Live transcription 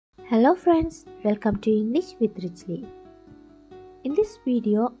Hello friends, welcome to English with Richly. In this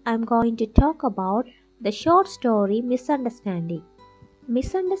video, I am going to talk about the short story Misunderstanding.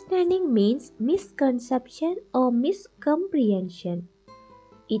 Misunderstanding means misconception or miscomprehension.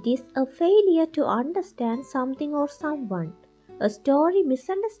 It is a failure to understand something or someone. A story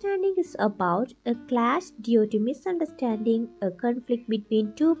Misunderstanding is about a clash due to misunderstanding, a conflict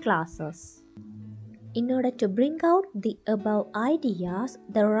between two classes. In order to bring out the above ideas,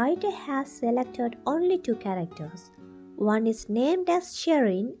 the writer has selected only two characters. One is named as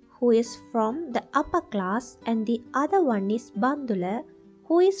Sherin, who is from the upper class, and the other one is Bandula,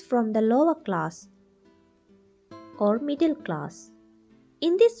 who is from the lower class or middle class.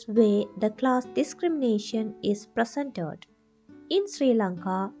 In this way, the class discrimination is presented. In Sri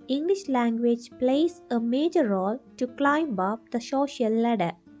Lanka, English language plays a major role to climb up the social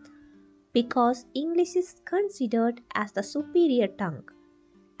ladder, because English is considered as the superior tongue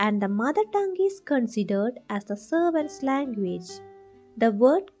and the mother tongue is considered as the servant's language. The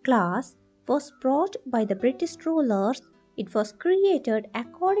word class was brought by the British rulers. It was created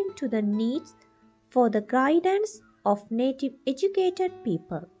according to the needs for the guidance of native educated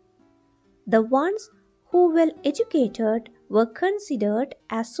people. The ones who were educated were considered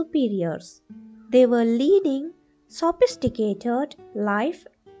as superiors. They were leading sophisticated life.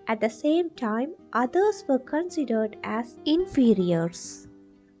 At the same time, others were considered as inferiors.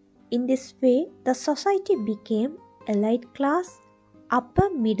 In this way, the society became elite class, upper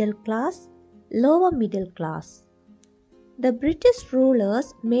middle class, lower middle class. The British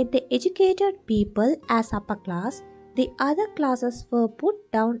rulers made the educated people as upper class. The other classes were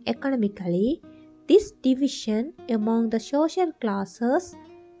put down economically. This division among the social classes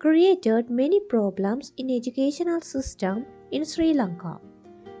created many problems in educational system in Sri Lanka.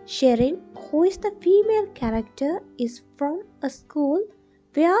 Sherin, who is the female character, is from a school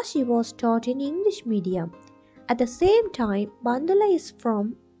where she was taught in English medium. At the same time, Bandula is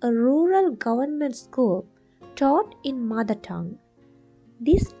from a rural government school taught in mother tongue.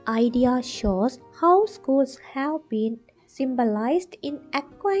 This idea shows how schools have been symbolized in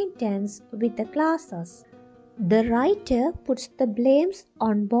acquaintance with the classes. The writer puts the blames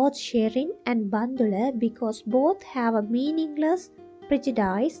on both Sherin and Bandula because both have a meaningless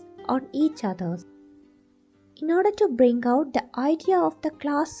prejudice on each other. In order to bring out the idea of the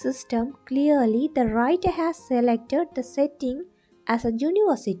class system clearly, the writer has selected the setting as a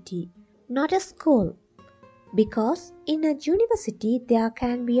university, not a school. Because in a university there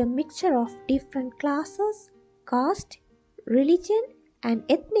can be a mixture of different classes, caste, religion, and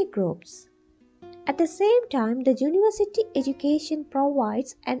ethnic groups. At the same time, the university education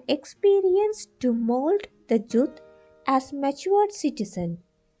provides an experience to mold the youth as matured citizens.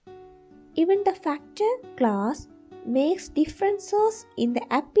 Even the factor class makes differences in the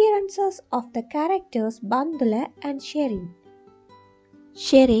appearances of the characters Bandula and Sherin.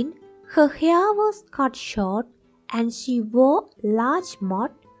 Sherin, her hair was cut short and she wore large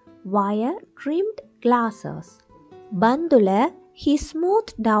mud wire trimmed glasses. Bandula, he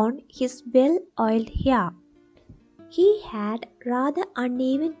smoothed down his well-oiled hair. He had rather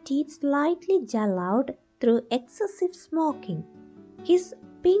uneven teeth slightly jellowed through excessive smoking. His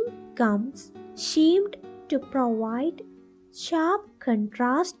pink gums seemed to provide sharp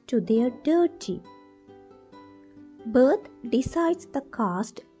contrast to their dirty. Birth decides the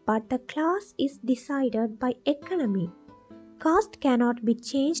caste, but the class is decided by economy. Caste cannot be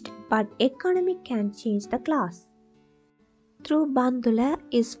changed, but economy can change the class. Through Bandula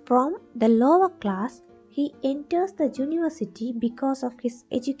is from the lower class. He enters the university because of his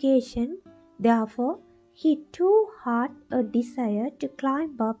education. Therefore, he too had a desire to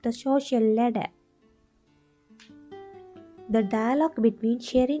climb up the social ladder. The dialogue between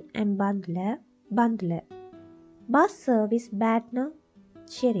Sherin and Bandula. Bus service bad now?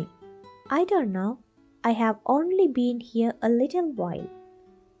 Sherin: I don't know. I have only been here a little while.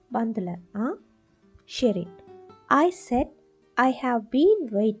 Bandula: huh? Sherin: I said I have been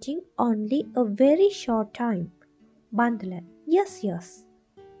waiting only a very short time. Bandula: yes.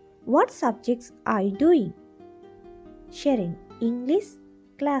 What subjects are you doing? Sherin: English,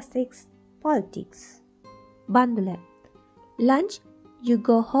 classics, politics. Bandula: lunch, you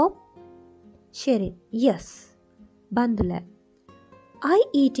go home? Sherin: yes. Bandula: I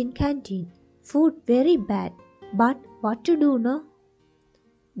eat in canteen. Food very bad, but what to do now?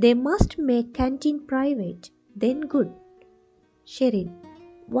 They must make canteen private, then good. Sherin: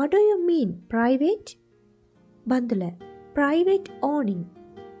 what do you mean, private? Bandula: private owning.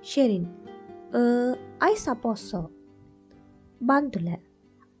 Sherin: I suppose so. Bandula: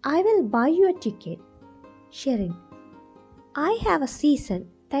 I will buy you a ticket. Sherin: I have a season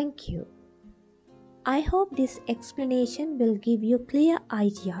Thank you. I hope this explanation will give you clear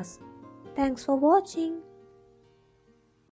ideas. Thanks for watching.